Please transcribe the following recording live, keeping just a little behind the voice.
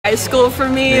high school for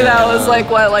me. Yeah. That was like,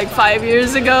 what, like 5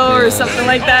 years ago or something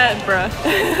like that, bruh.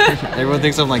 Everyone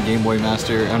thinks I'm like Game Boy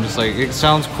Master. I'm just like, it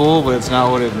sounds cool, but it's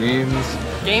not what it means.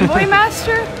 Game Boy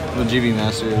Master? The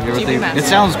GBmaster. GBmaster. It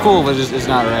sounds cool, but it's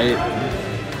not right.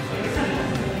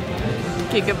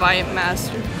 Gigabyte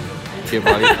Master.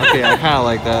 Gigabyte. Okay, I kind of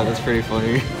like that. That's pretty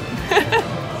funny.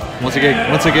 Once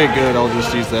I get good, I'll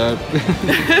just use that.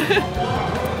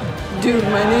 Dude,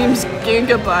 my name's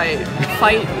Gigabyte.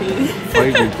 Fight me.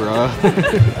 Fight me, bro.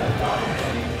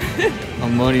 I'll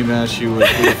money match you with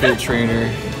a fit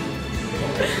trainer.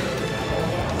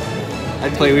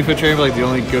 I'd play Wii Fit Trainer, but like the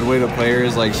only good way to play her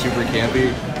is like super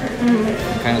campy.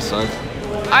 It kind of sucks.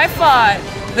 I fought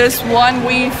this one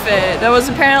Wii Fit that was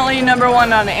apparently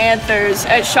 #1 on Anthers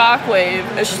at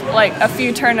Shockwave like a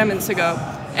few tournaments ago.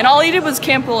 And all he did was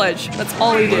camp a ledge. That's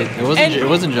all he did. It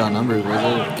wasn't John Number, was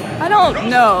it? I don't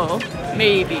know.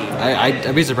 Maybe.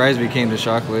 I'd be surprised if he came to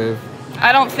Shockwave.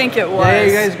 I don't think it was. Hey,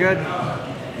 you guys good?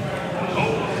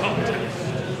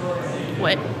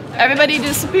 What? Everybody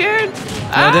disappeared?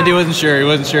 No, Diddy wasn't sure. He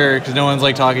wasn't sure because no one's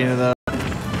like talking to them.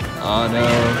 Oh no.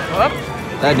 Whoop.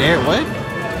 That air, what?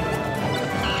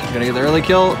 Gonna get the early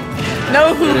kill?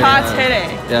 No hoo-ha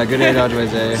today. Yeah, good air dodge by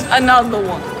Zei. Another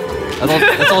one.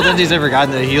 That's all Denti's ever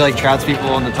gotten. That he like traps people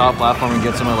on the top platform and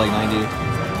gets them at like 90.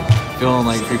 Feeling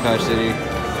like Free Patch City.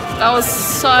 That was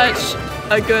such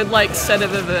a good like set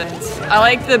of events. I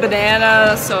like the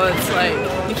banana, so it's like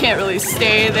you can't really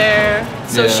stay there.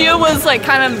 So shield was like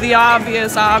kind of the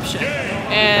obvious option,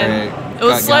 and it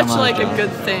was such like a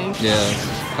good thing. Yeah,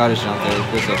 cottage jump there.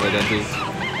 Good stuff by Denti.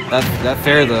 That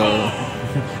fair though.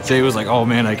 Zei was like, oh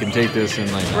man, I can take this,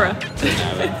 and like, didn't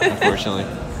have it, unfortunately.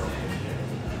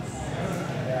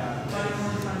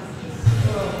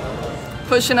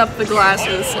 Pushing up the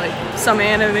glasses like some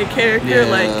anime character,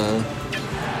 like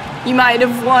you might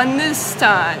have won this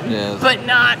time, but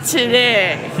not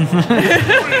today.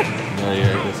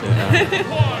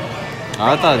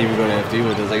 I thought he would go to FD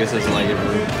with this. I guess it's like it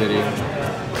for Diddy.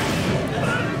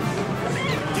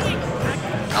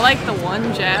 I like the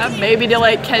one jab, maybe to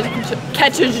like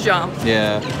catch his jump.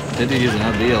 Yeah, Diddy's using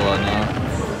up B a lot now.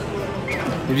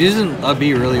 He's using up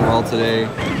B really well today.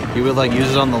 He would like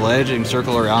use it on the ledge and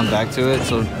circle around back to it,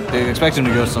 so they expect him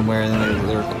to go somewhere, and then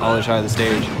they're always high of the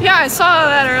stage. Yeah, I saw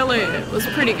that earlier. It was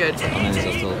pretty good. Oh man, he's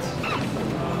up tilts.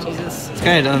 Jesus. It's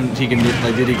kind of dumb.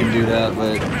 Diddy can do that,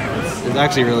 but it's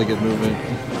actually really good movement.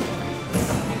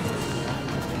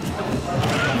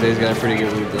 Zei's got a pretty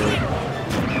good lead though.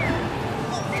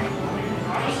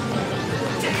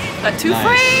 That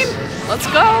 2-frame. Let's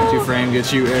go. 2-frame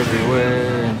gets you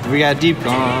everywhere. And we got deep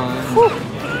gone.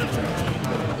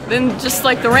 Then just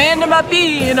like the random up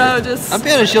B, you know, just... Up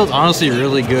B on a shield's honestly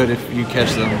really good if you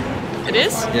catch them. It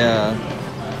is? Yeah.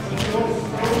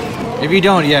 If you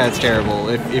don't, yeah, it's terrible.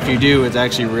 If you do, it's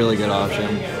actually a really good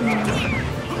option.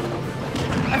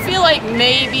 I feel like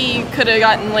maybe you could have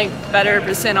gotten like better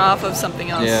 % off of something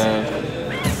else. Yeah.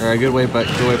 Alright, good way by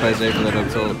Zei for that up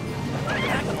tilt.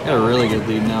 Got a really good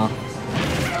lead now.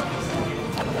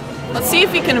 Let's see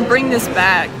if he can bring this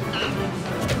back.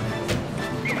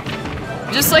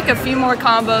 Just like a few more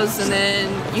combos, and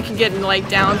then you can get in like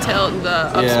down tilt and the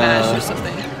up smash or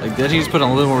something. Like Diddy's putting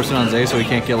a little more % on Zei, so he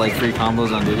can't get like 3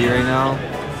 combos on Diddy right now.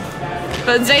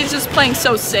 But Zei's just playing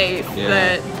so safe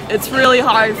that it's really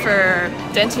hard for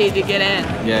Denti to get in.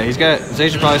 Yeah, Zei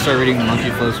should probably start reading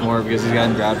monkey flips more because he's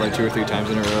gotten grabbed like 2 or 3 times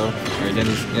in a row. Alright,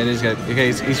 Denti's got. Okay,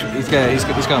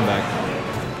 he's coming back.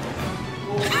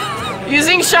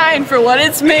 Using Shine for what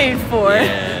it's made for.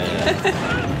 Yeah.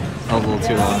 That was a little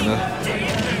too long though.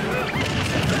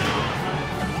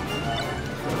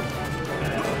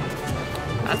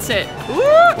 That's it.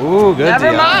 Ooh, good.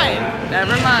 Never mind.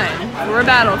 Never mind. We're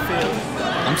Battlefield.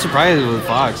 I'm surprised with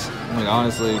Fox. Like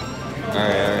honestly.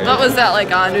 Alright. What was that, like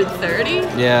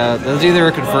 130? Yeah, that was either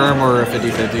a confirm or a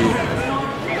 50-50.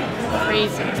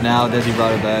 Crazy. Now Desi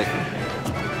brought it back.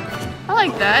 I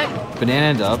like that.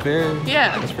 Banana into up air?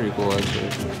 Yeah. That's pretty cool actually.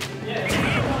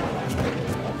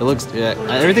 It looks,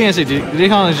 everything I say, Diddy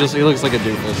is just, he looks like a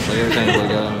doofus. Like every time you look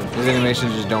at him. His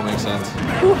animations just don't make sense.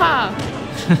 Hoo-ha!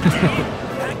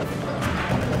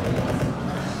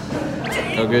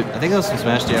 Oh good. I think that was some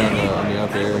smash down on the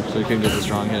up air, so he couldn't get the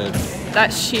strong hit.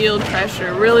 That shield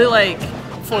pressure really like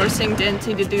forcing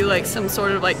Denti to do like some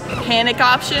sort of like panic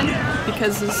option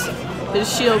because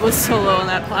his shield was so low on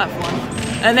that platform.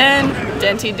 And then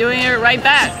Denti doing it right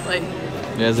back. Like,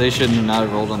 yeah, they shouldn't not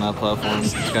have rolled on that platform.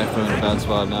 This guy put in a bad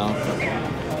spot now.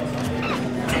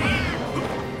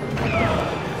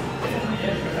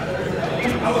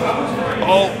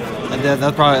 Oh,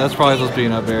 that's probably supposed to be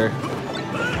an up air.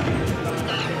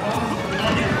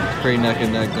 pretty neck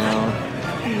and neck now.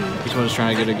 Each one is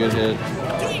trying to get a good hit.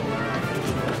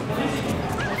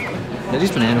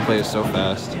 Diddy's banana play is so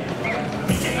fast.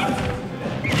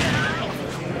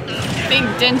 I think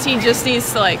Denti just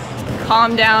needs to like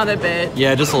calm down a bit.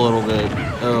 Yeah, just a little bit.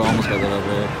 Oh, almost got that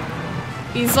over.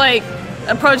 He's like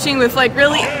approaching with like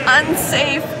really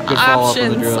unsafe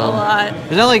options a lot.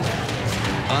 Is that like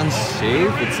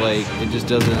unsafe? It's like it just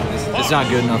doesn't. It's not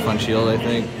good enough on shield, I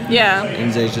think. Yeah.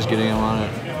 And Zei's just getting him on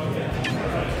it.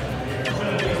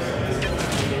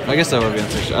 I guess that would be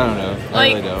unsafe. I don't know. I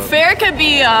really don't. Fair could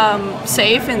be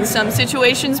safe in some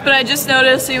situations, but I just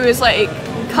noticed he was like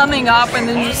coming up and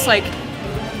then just like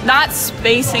not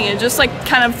spacing it, just like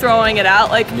kind of throwing it out.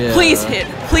 Like, please hit,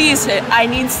 I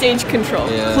need stage control,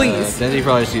 please. Then he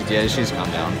probably just needs to calm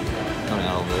down. Calm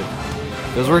down a little bit.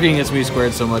 It was working against me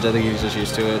squared so much, I think he's just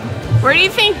used to it. Where do you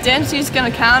think Denti's gonna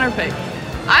counterpick?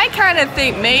 I kind of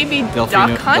think maybe Duck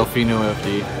Hunt? Delfino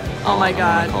FD. Oh my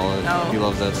god, no. He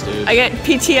loves that stage. I get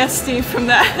PTSD from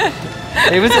that.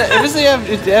 If it's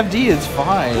the FD, it's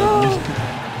fine.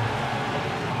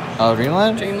 Oh,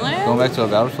 Dreamland? Dreamland? Going back to a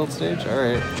Battlefield stage?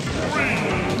 Alright.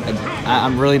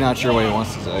 I'm really not sure what he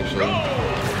wants to actually.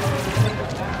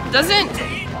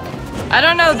 I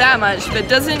don't know that much, but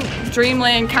doesn't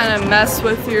Dreamland kind of mess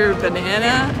with your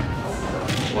banana?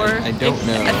 Or I don't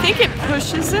know. I think it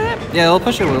pushes it. Yeah, it'll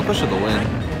push it to win.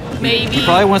 Maybe. He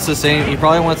probably wants the same. He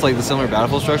probably wants like the similar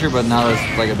Battlefield structure, but not as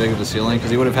like a big of a ceiling because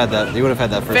he would have had that. He would have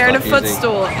had that first. Fair to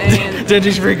footstool and.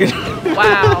 Denti's freaking.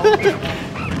 Wow.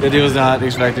 Diddy was not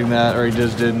expecting that, or he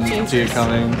just didn't see it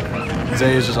coming.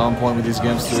 Zei is just on point with these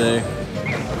gimps today.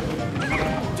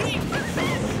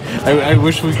 I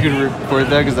wish we could record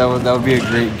that because that would be a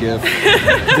great gif.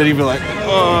 Then he'd be like,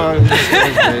 oh,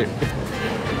 that's great.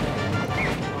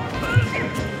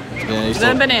 Yeah, he's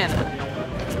the banana.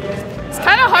 It's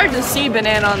kind of hard to see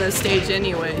banana on this stage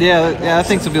anyway. Yeah, I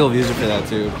think some people have used it for that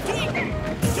too.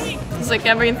 It's like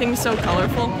everything's so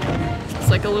colorful. It's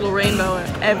like a little rainbow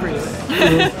everywhere.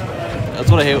 That's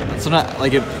what I hate. So not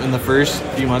like in the first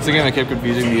few months again, I kept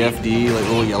confusing the FD like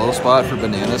little yellow spot for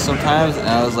bananas sometimes, and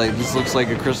I was like, this looks like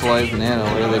a crystallized banana.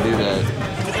 Why do they do that?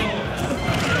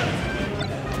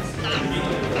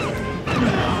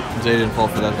 Zei didn't fall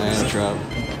for that banana trap.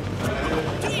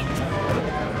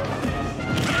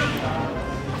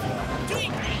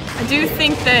 I do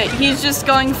think that he's just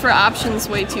going for options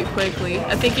way too quickly.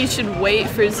 I think he should wait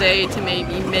for Zei to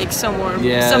maybe make some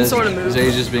sort of move.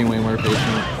 Zei's just being way more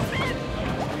patient.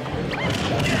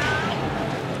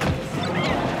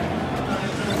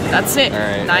 That's it. All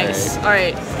right, nice. All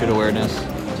right. Good awareness.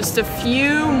 Just a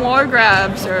few more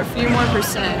grabs or a few more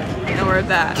percent, and we're at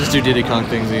that. Just do Diddy Kong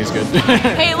things and he's good.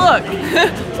 Hey, look!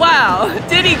 Wow,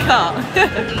 Diddy Kong.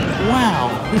 Wow.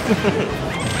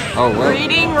 Oh, well.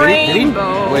 Reading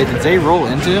Rainbow. Wait, did Zei roll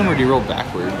into him or did he roll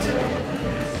backwards?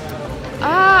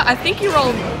 I think he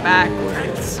rolled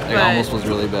backwards. It almost was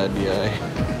really bad DI.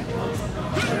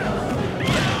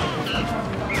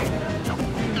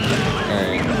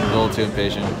 Alright, a little too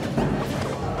impatient.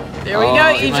 There we go.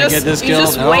 You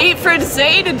just wait for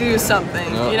Zei to do something,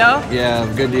 you know? Yeah,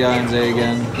 good DI on Zei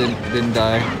again. Didn't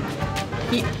die.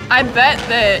 I bet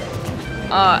that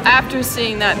after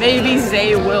seeing that, maybe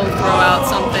Zei will throw out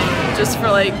something just for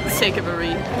like sake of a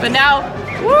read. But now,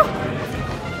 woo!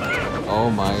 Oh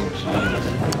my jeez.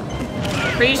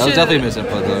 Pretty that was definitely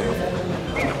misinput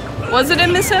though. Was it a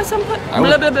misinput?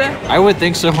 I would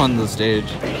think so on the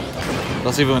stage.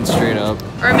 Let's see if it went straight up.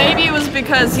 Or maybe it was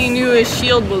because he knew his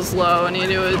shield was low and he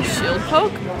knew a shield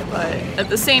poke. But at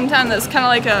the same time, that's kind of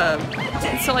like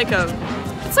it's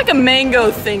like a mango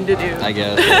thing to do. I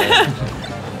guess. Yeah.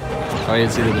 Oh, you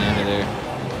didn't see the banana there.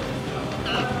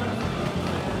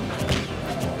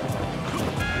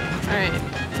 Alright.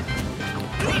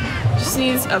 Just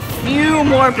needs a few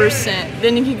more percent.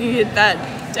 Then you can get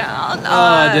that down.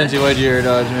 Oh, Denti, why'd you air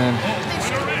dodge, man?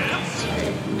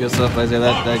 Good stuff, Isaiah.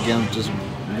 That game just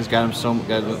got him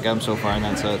so far in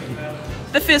that set.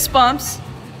 The fist bumps.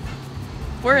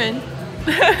 We're in.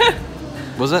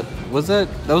 Was that was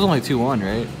only 2-1,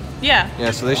 right? Yeah.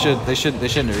 Yeah, so they shouldn't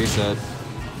have reset.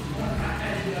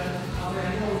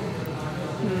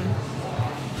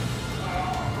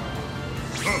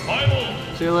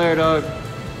 See you later, dog.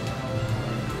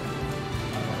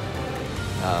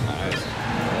 Oh, nice.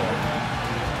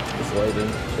 This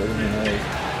lighting showing me nice.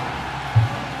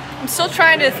 I'm still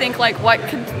trying to think like what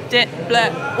could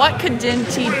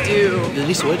Denti do? Did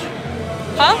he switch?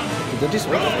 Huh? Did Denti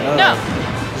switch? No.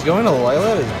 He's going to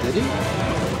Lila? Did he?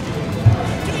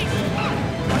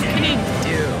 What could he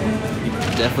do? He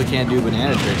definitely can't do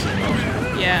banana tricks anymore.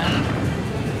 Yeah.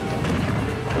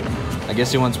 I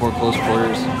guess he wants more close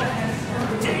quarters.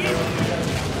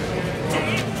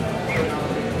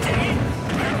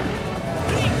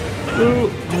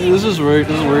 This is weird.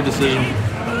 This is a weird decision.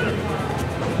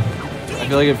 I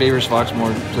feel like it favors Fox more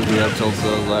to the up tilt,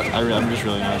 so I'm just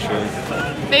really not sure.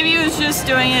 Maybe he was just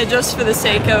doing it just for the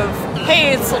sake of,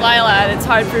 hey, it's Lilat, it's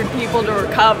hard for people to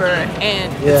recover,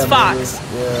 and it's Fox.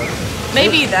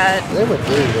 Maybe that. They would do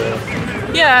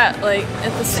that. Yeah, like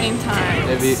at the same time.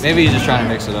 Maybe he's just trying to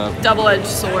mix it up. Double-edged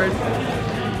sword.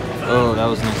 Oh, that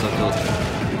was nice up tilt.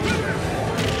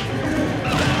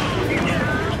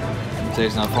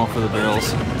 Zay's not falling for the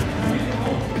barrels.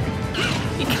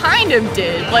 He kind of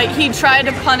did. Like he tried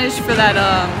to punish for that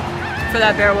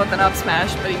barrel with an up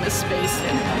smash, but he misspaced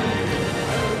it.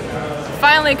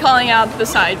 Finally calling out the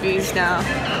side Bs now.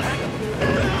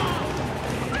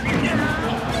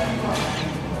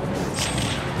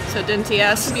 So Denti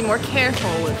has to be more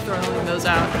careful with throwing those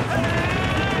out.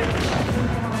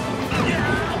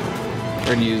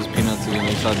 We're gonna use Peanuts again.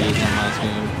 They tried to use them last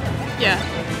game. Yeah.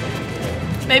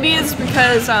 Maybe it's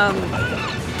because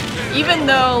even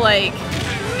though like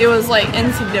it was like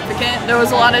insignificant, there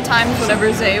was a lot of times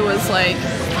whenever Zei was like,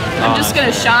 I'm just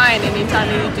gonna shine anytime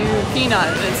you do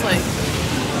Peanut. It's like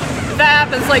if that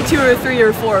happens like 2 or 3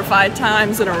 or 4 or 5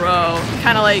 times in a row,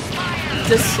 kind of like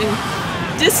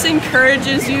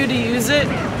disencourages you to use it.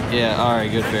 Yeah,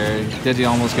 alright, good fair. Diddy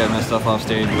almost got messed up off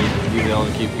stage, but you be able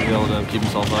to keep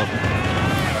himself up.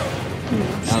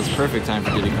 Now it's perfect time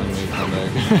for Diddy to come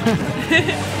back.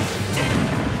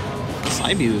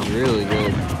 Side B was really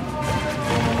good.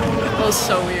 That was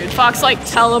so weird. Fox like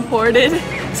teleported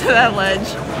to that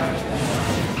ledge.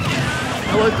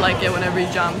 It looked like it whenever he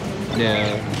jumped.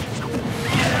 Yeah.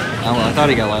 I thought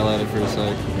he got lighted for a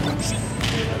sec.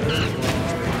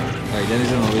 Alright,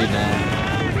 Denny's in the lead now.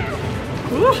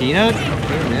 Woo. Peanut?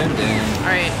 Damn.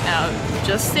 Alright, now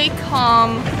just stay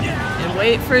calm and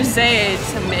wait for Zei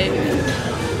to make it.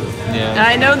 Yeah. And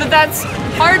I know that that's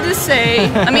hard to say.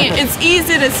 I mean, it's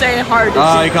easy to say, hard to say.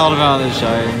 Oh, he called him out on this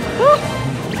shine.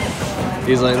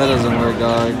 He's like, that doesn't work,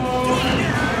 dog.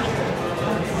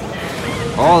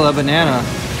 Oh, that banana.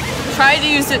 Tried to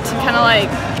use it to kind of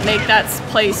like make that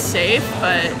place safe,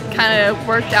 but kind of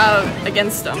worked out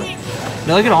against him.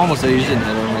 No, like it almost did. You just didn't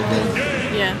hit him like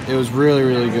that. Yeah. It was really,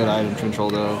 really good item control,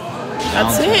 though.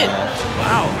 That's it.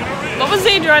 Wow. What was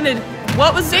Zei trying to do?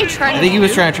 I think he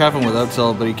was trying to trap him with up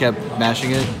tilt, but he kept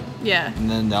mashing it. Yeah. And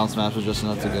then down smash was just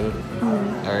enough to get it.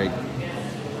 Alright.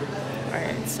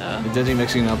 Alright, so. Diddy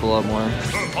mixing it up a lot more.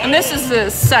 And this is the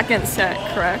second set,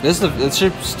 correct? It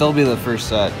should still be the first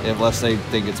set, unless they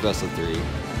think it's best of 3.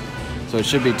 So it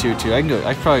should be 2-2.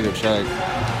 I can probably go check.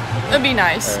 That'd be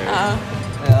nice. Right.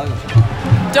 Yeah, I'll go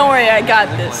check. Don't worry, I got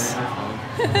this.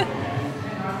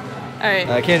 Alright.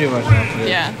 I can't do much now today.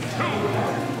 Yeah.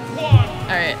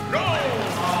 Alright.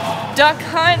 Duck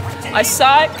Hunt. I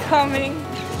saw it coming.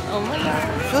 Oh my god.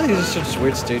 I feel like this is such a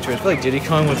weird stage choice. I feel like Diddy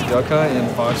Kong went to Duck Hunt and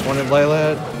Fox wanted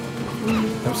Lilat.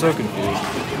 I'm so confused.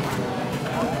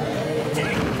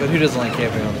 But who doesn't like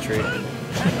camping on the tree?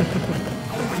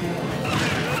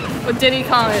 With Diddy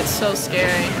Kong, it's so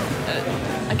scary.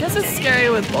 I guess it's scary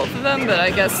with both of them, but I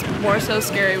guess more so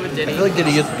scary with Diddy. I feel like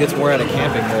Diddy gets more out of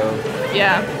camping though.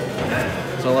 Yeah.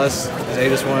 So unless they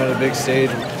just wanted a big stage,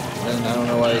 then I don't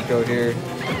know why he'd go here.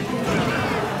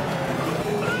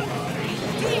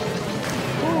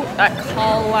 Ooh, that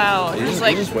call out. He's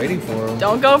like, just waiting for him.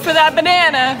 Don't go for that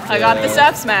banana. I got this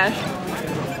F smash.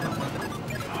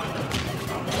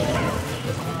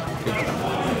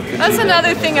 That's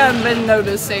another thing I've been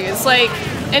noticing. It's like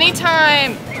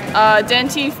anytime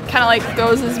Denti kind of like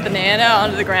throws his banana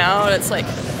onto the ground, it's like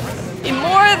he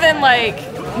more than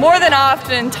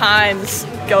often times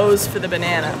goes for the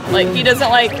banana. Like he doesn't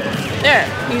like there.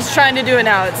 He's trying to do it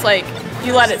now. It's like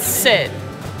you let it sit.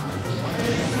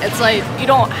 It's like you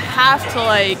don't have to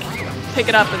like pick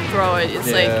it up and throw it. It's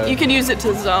like you can use it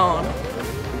to zone.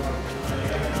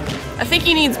 I think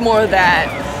he needs more of that,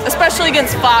 especially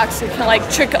against Fox, who can like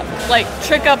trick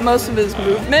up most of his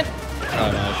movement.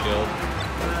 Oh no, shield.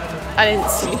 I didn't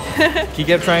see. He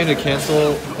kept trying to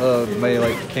cancel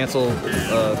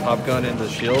Pop Gun into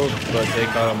shield, but they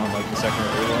caught him on like the second or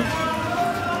third one.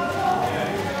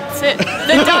 That's it.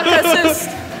 The dog assist.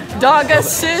 Dog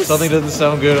assist. Something doesn't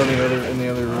sound good in the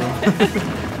other room.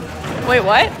 Wait,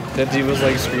 what? Denti was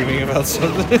like screaming about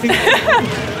something.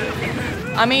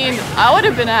 I mean, I would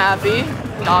have been happy.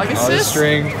 Dog assist.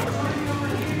 String.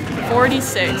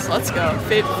 46. Let's go.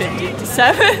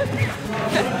 57.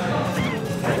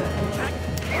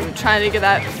 I'm trying to get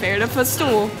that fair to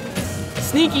footstool.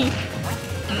 Sneaky.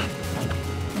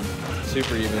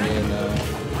 Super even game now.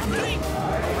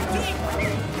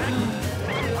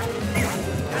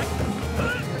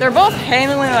 They're both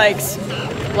handling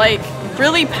like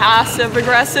really passive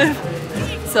aggressive.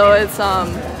 So it's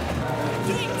kind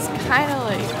of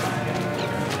like,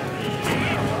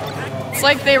 it's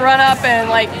like they run up and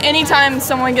like anytime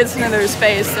someone gets into their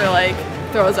space, they're like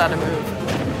throws out a move.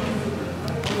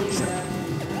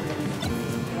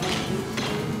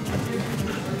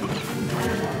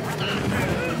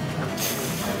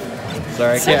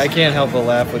 Sorry, I can't help but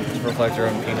laugh with Reflector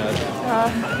on Peanut.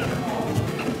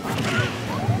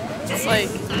 It's like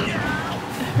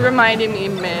reminding me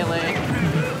of Melee.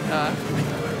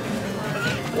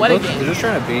 What a game. They're just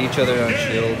trying to beat each other on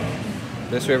shield.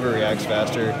 This whoever reacts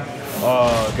faster.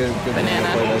 Oh, good Banana.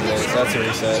 play there. So that's a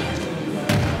reset.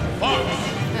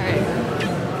 Alright.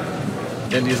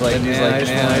 Dendi's like, man, I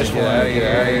just want to get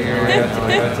out of here. I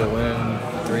got to win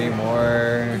 3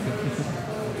 more.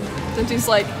 Denti's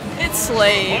like, it's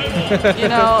late, you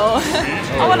know.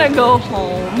 I want to go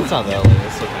home. It's not that late.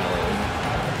 It's so kind of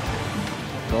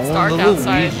late. It's dark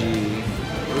outside. Luigi.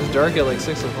 It was dark at like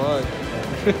 6 o'clock.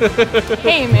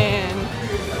 Hey man,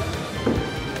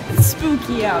 it's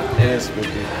spooky out It there. is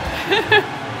spooky.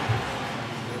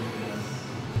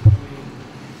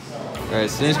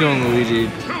 Alright, so he's going Luigi.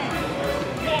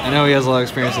 I know he has a lot of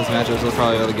experience in this matchup, so he'll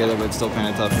probably be able to get it, but it's still kind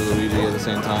of tough for Luigi at the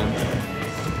same time.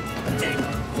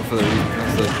 For the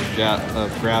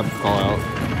grab call out.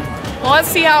 Well, let's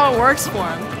see how it works for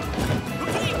him.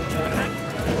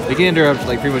 He can interrupt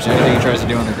like pretty much anything he tries to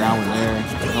do on the ground when there,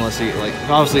 unless he like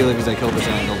obviously like if he's at kill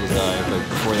percent he'll just die, but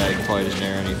before that he can probably just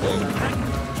nair anything.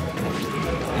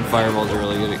 And fireballs are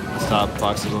really good at stop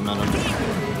Fox's momentum.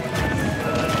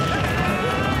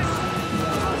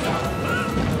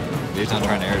 He's not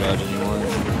trying to air dodge anymore.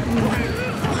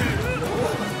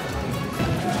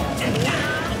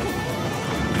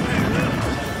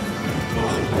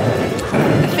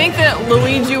 I think that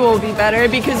Luigi will be better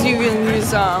because you can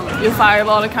use your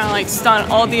fireball to kind of like stun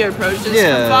all the approaches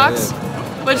from Fox.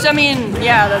 Yeah. Which I mean,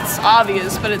 yeah, that's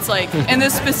obvious, but it's like in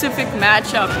this specific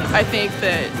matchup, I think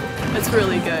that it's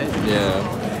really good. Yeah.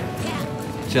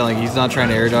 So like he's not trying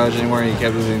to air dodge anymore. He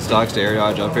kept losing stocks to air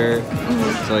dodge up air,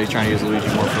 so he's trying to use Luigi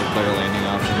more for better landing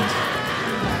options.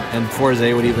 And before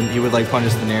Zei would he would like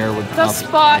punish the nair with the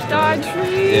spot dodge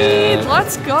read. Yeah.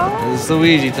 Let's go. It's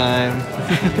Luigi time.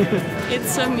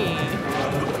 It's a me.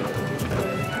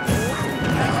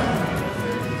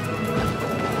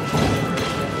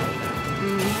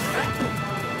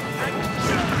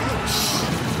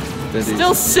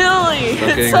 Still silly.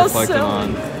 It's so silly.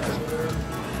 On.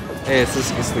 Hey,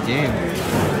 it's the game.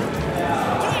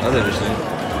 That's interesting.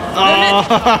 Oh.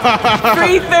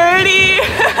 330.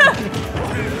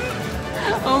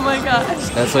 Oh my gosh.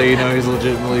 That's how you know he's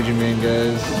legitimately your main,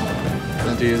 guys.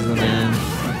 Denti is the man.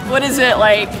 What is it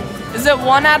like? Is it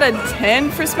 1 out of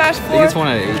 10 for Smash 4? I think it's 1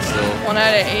 out of 8 still. 1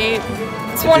 out of 8.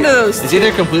 It's one of those. It's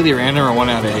either completely random or 1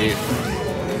 out of 8.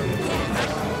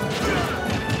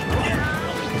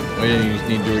 We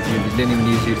didn't even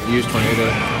use Tornado.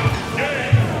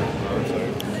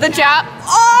 The jab.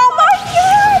 Oh my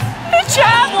god! The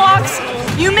jab blocks.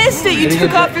 You missed it. You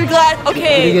took off your glad.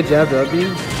 Okay. Did he get jabbed up,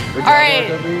 you? Alright.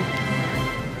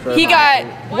 He got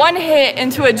 1 hit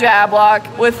into a jab block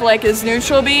with like his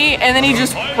neutral B, and then he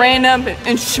just ran up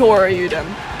and shoryu'd him.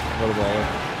 What about it?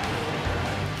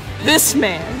 This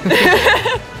man.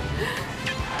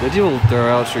 Diddy will throw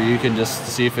out Shoryuken just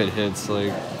to see if it hits.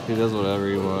 Like, he does whatever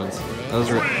he wants. That was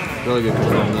really good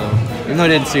confirm though. Even though I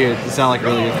didn't see it, it sounded like a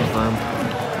really good confirm.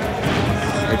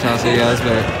 Or Tassie guys,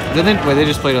 but wait, they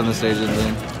just played on the stage, didn't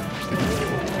they?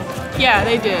 Yeah,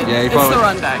 they did. Yeah, it's the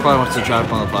run back. Probably wants to try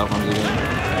up on the platforms again.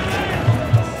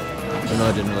 Even though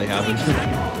that didn't really happen.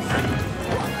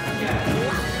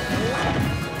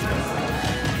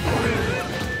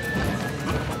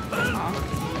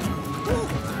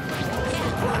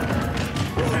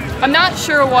 I'm not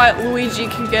sure what Luigi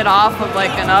can get off of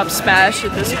like an up smash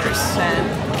at this percent.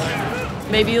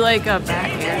 Maybe like a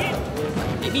back air.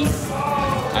 Maybe?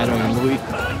 I don't know.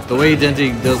 The way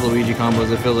Denti does Luigi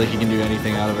combos, I feel like he can do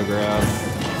anything out of a grab.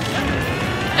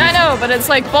 I know, but it's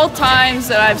like both times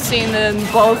that I've seen them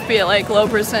both be at like low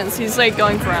percents, he's like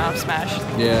going for an up smash.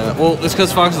 Yeah, well, it's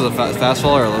because Fox is a fast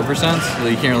faller at low percents, so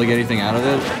you can't really get anything out of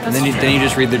it. And then you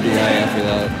just read the DI after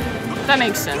that. That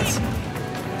makes sense.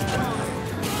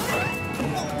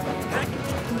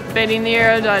 Baiting the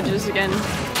arrow dodges again.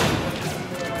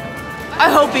 I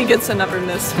hope he gets another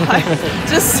miss.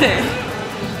 Just say.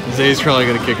 Zei's probably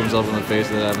gonna kick himself in the face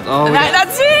if that happens. Oh,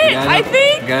 that's it! I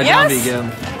think! Yes!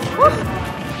 Again.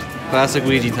 Classic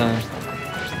Luigi time.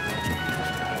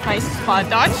 Nice spot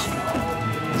dodge.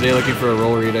 Zei looking for a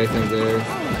roll read, I think, there.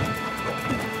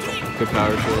 Good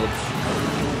power shield.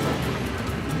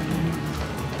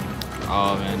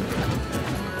 Oh, man.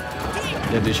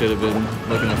 Diddy should have been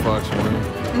looking at Fox more.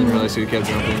 Didn't realize he kept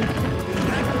jumping.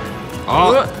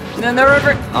 Oh! And then the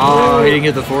river. Oh, he didn't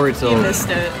get the forward tilt. He missed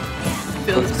it.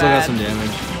 Feels Still bad. got some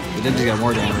damage. But then he got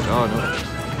more damage. Oh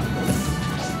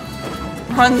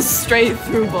no. Runs straight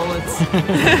through bullets.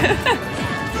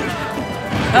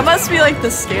 That must be like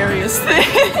the scariest thing.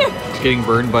 Just getting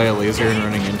burned by a laser and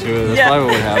running into it. That's Yeah. probably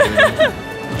what would happen.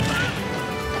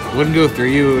 It wouldn't go through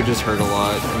you, it would just hurt a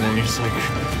lot. And then you're just like,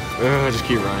 ugh, just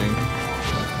keep running.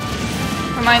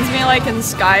 Reminds me like in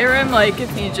Skyrim, like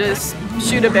if you just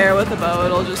shoot a bear with a bow,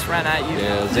 it'll just run at you.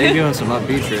 Yeah, Zei doing some up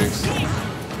B tricks.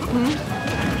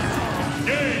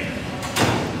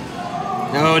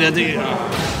 No, Diddy.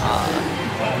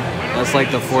 That's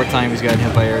like the 4th time he's gotten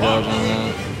hit by air dodge on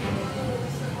that.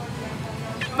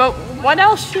 But what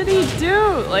else should he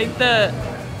do? Like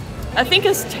I think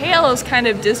his tail is kind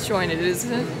of disjointed,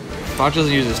 isn't it? Fox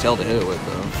doesn't use his tail to hit it with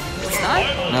though. It's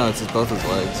not? No, it's just both his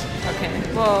legs. Okay,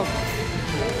 well,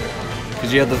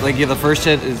 Because you have the first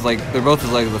hit is like, they're both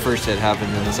his legs, the first hit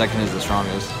happens and the second is the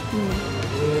strongest.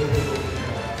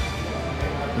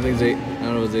 I think Zei, I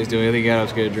don't know what Zei's doing, I think he got up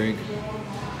to get a drink.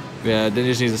 Yeah, then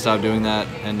he just needs to stop doing that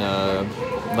and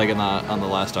like on the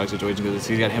last dog situation because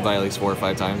he's got hit by at least 4 or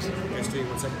 5 times.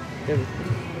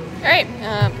 alright,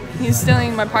 he's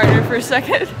stealing my partner for a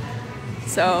second.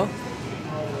 So,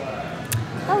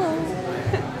 hello.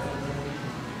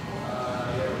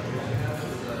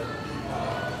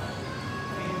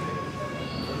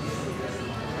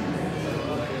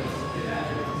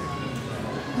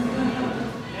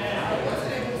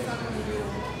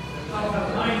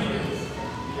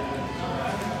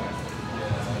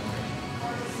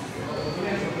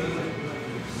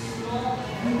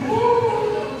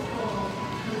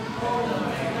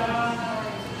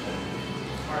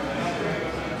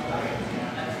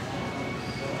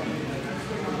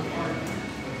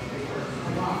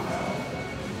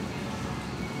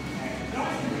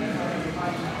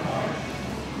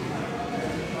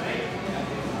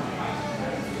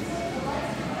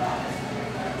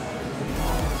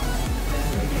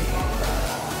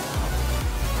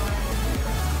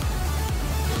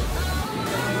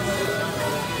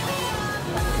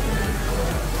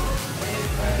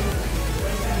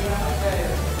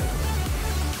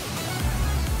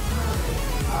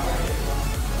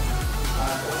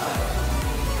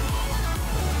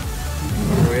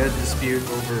 Dispute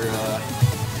over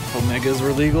Omegas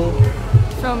were legal.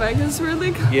 Omegas were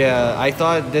legal? Yeah, I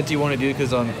thought Denti wanted to do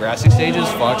because on grassy stages,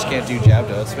 Fox can't do jab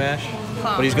to up smash.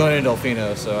 But he's going into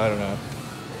Delfino, so I don't know.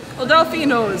 Well,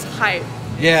 Delfino is hype.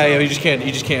 Yeah, you just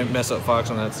can't mess up Fox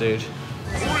on that stage.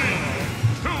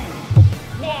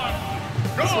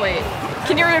 So wait,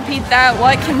 can you repeat that?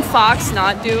 What can Fox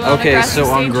not do on a Okay, grassy so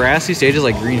on stage? grassy stages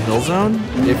like Green Hill Zone,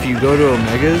 if you go to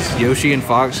Omegas, Yoshi and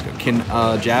Fox can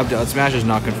jab to up smash is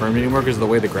not confirmed anymore because of the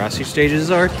way the grassy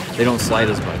stages are, they don't slide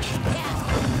as much.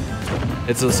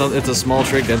 It's a small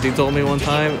trick Denti told me one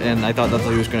time, and I thought that's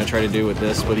what he was going to try to do with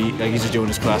this, but he's just doing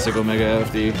his classic Omega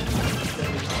FD.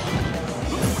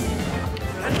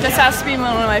 This has to be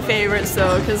one of my favorites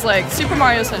though, because like Super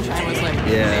Mario Sunshine was like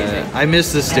amazing. I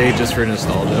miss this stage just for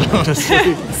nostalgia,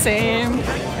 honestly. Same.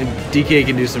 And DK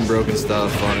can do some broken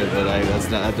stuff on it, but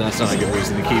that's not a good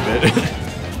reason to keep it.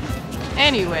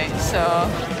 Anyway, so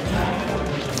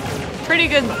pretty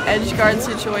good edge guard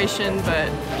situation,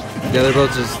 but yeah, they're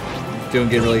both just doing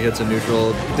good really hits in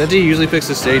neutral. Denti usually picks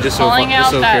the stage just so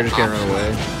characters can't run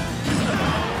away.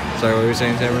 Sorry, what were you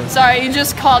saying, Tamara? Sorry, you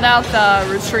just called out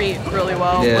the retreat really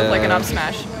well with like an up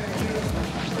smash.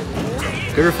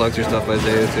 Good reflector stuff by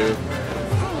Zei too.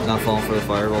 Not falling for the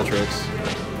fireball tricks.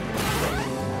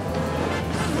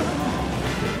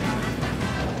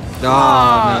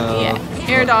 Oh, no. Yeah,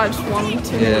 air dodged one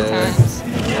too many times. A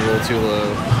little too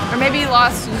low. Or maybe he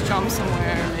lost his jump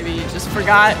somewhere. Or maybe he just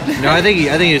forgot. No, I think he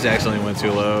just accidentally went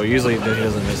too low. Usually he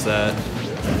doesn't miss that.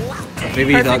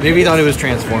 Maybe he thought it was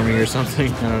transforming or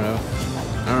something. I don't know.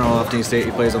 I don't know how often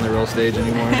he plays on the real stage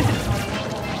anymore.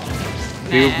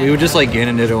 We would just like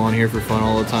Ganon Ditto on here for fun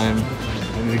all the time.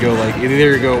 And we'd go like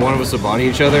either one of us would body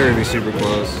each other or be super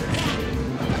close.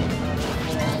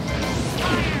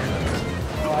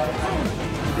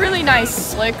 Really nice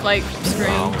slick like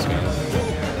screen.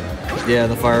 Yeah,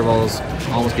 the fireballs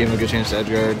almost gave him a good chance to edge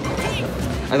guard.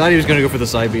 I thought he was gonna go for the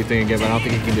side B thing again, but I don't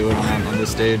think he can do it on this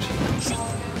stage.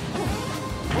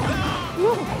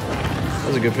 That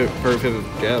was a good perfect pivot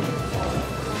jab.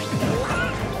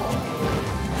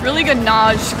 Really good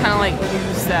knowledge to kind of like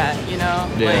use that, you know?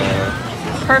 Yeah.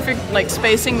 Like, perfect like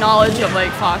spacing knowledge of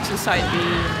like Fox's side B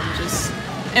and just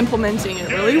implementing it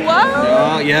really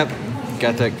well. Yep.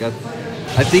 Got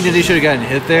I think that he should have gotten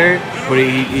hit there, but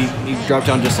he dropped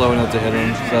down just low enough to hit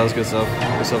him. So that was good stuff.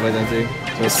 Good stuff by Denti.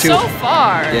 So it's So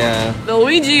far, yeah. the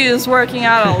Luigi is working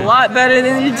out a lot better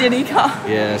than the Diddy comp.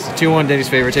 Yeah, so 2-1 Diddy's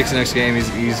favor. Takes the next game.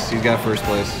 He's got first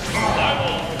place.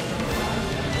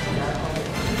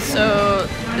 So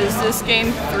is this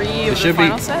game 3 of the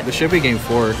final set? This should be game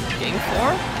 4. Game 4?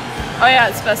 Oh yeah,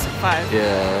 it's best of 5.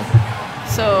 Yeah.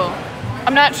 So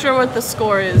I'm not sure what the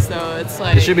score is though. It's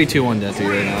like It should be 2-1 Denti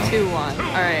right now. 2-1.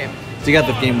 All right. So you got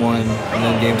the game 1, and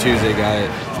then game 2 they got it,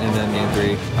 and then game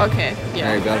 3. Okay. Yeah.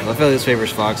 All right, but I feel like this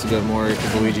favors Fox a bit more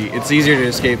because Luigi. It's easier to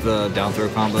escape the down throw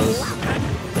combos.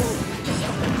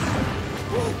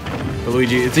 But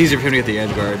Luigi, it's easier for him to get the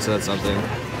edge guard, so that's something.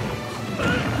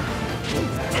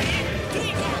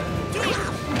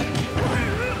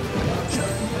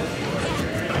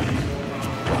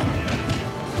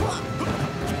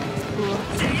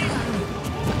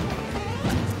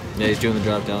 Yeah, he's doing the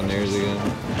drop down theirs again.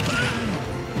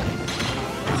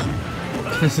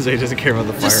 Zei doesn't care about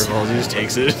the fireballs, he just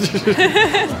takes it.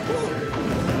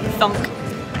 Thunk.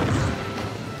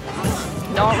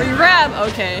 Don't re-grab.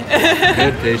 Okay.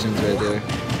 Good patience right there.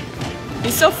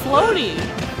 He's so floaty.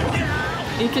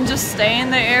 He can just stay in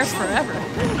the air forever.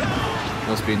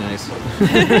 Must be nice.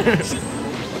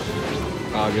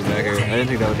 Oh, good back here. I didn't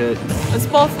think that would hit. It's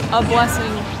both a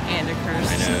blessing and a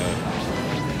curse. I know.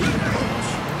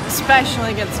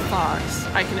 Especially against Fox,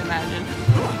 I can imagine.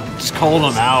 Just called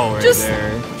him out right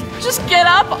there. Just get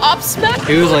up smash.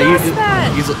 He was like, he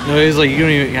was like, you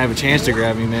don't even have a chance to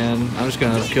grab me, man. I'm just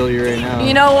gonna kill you right now.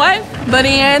 You know what? But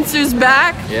he answers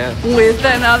back with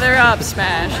another up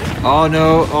smash. Oh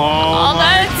no! Oh,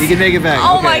 that's... He can make it back.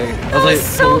 Oh okay. my! I was like,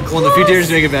 so one of the few tiers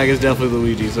to make it back is definitely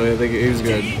Luigi, so I think he was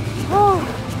good. Oh.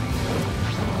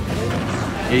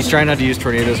 Yeah, he's trying not to use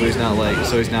tornadoes, so he's not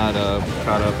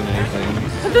caught up in anything.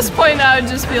 At this point, I would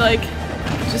just be like,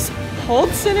 just hold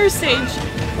center stage.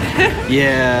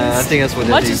 Yeah, I think that's what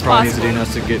Denti probably needs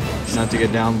to do, not to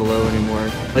get down below anymore.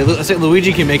 Like I said,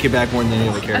 Luigi can make it back more than any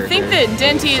other character. I think that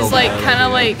Denti is like kind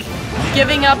of like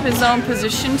giving up his own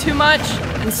position too much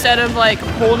instead of like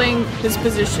holding his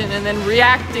position and then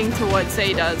reacting to what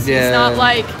Zei does. Yeah. He's not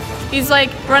like he's like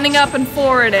running up and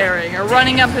forward airing or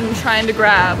running up and trying to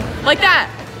grab like that.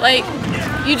 Like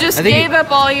you just gave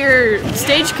up all your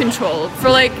stage control for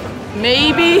like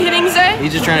maybe hitting Zei.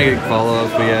 He's just trying to get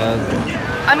follow-ups, but yeah.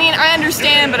 I mean, I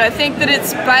understand, but I think that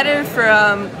it's better for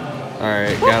All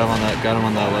right, got him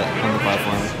on the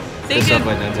platform. Good stuff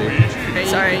by Denti.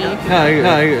 Sorry. No, you're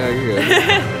good.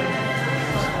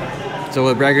 So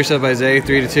with bragger stuff by Zei,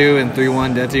 3-2 and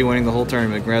 3-1 Denti winning the whole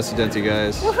tournament. Congrats to Denti,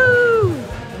 guys. Woohoo!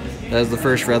 That is the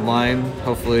first red line.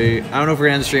 Hopefully, I don't know if we're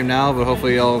gonna end the stream now, but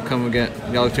hopefully y'all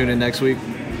tune in next week,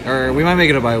 or we might make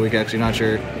it a bye week. Actually, not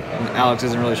sure. Alex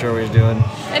isn't really sure what he's doing.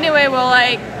 Anyway, we'll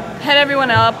like head everyone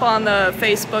up on the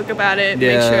Facebook about it.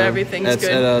 Yeah, make sure everything's that's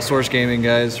good. At Source Gaming,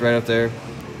 guys, right up there.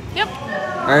 Yep.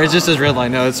 Or it's just his red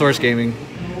line. No, it's Source Gaming.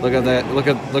 Look up that. Look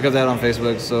up that on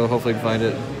Facebook. So hopefully you can find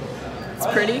it. It's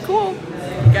pretty cool.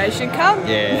 You guys should come.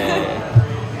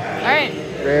 Yeah. All right.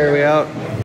 Rare, we out.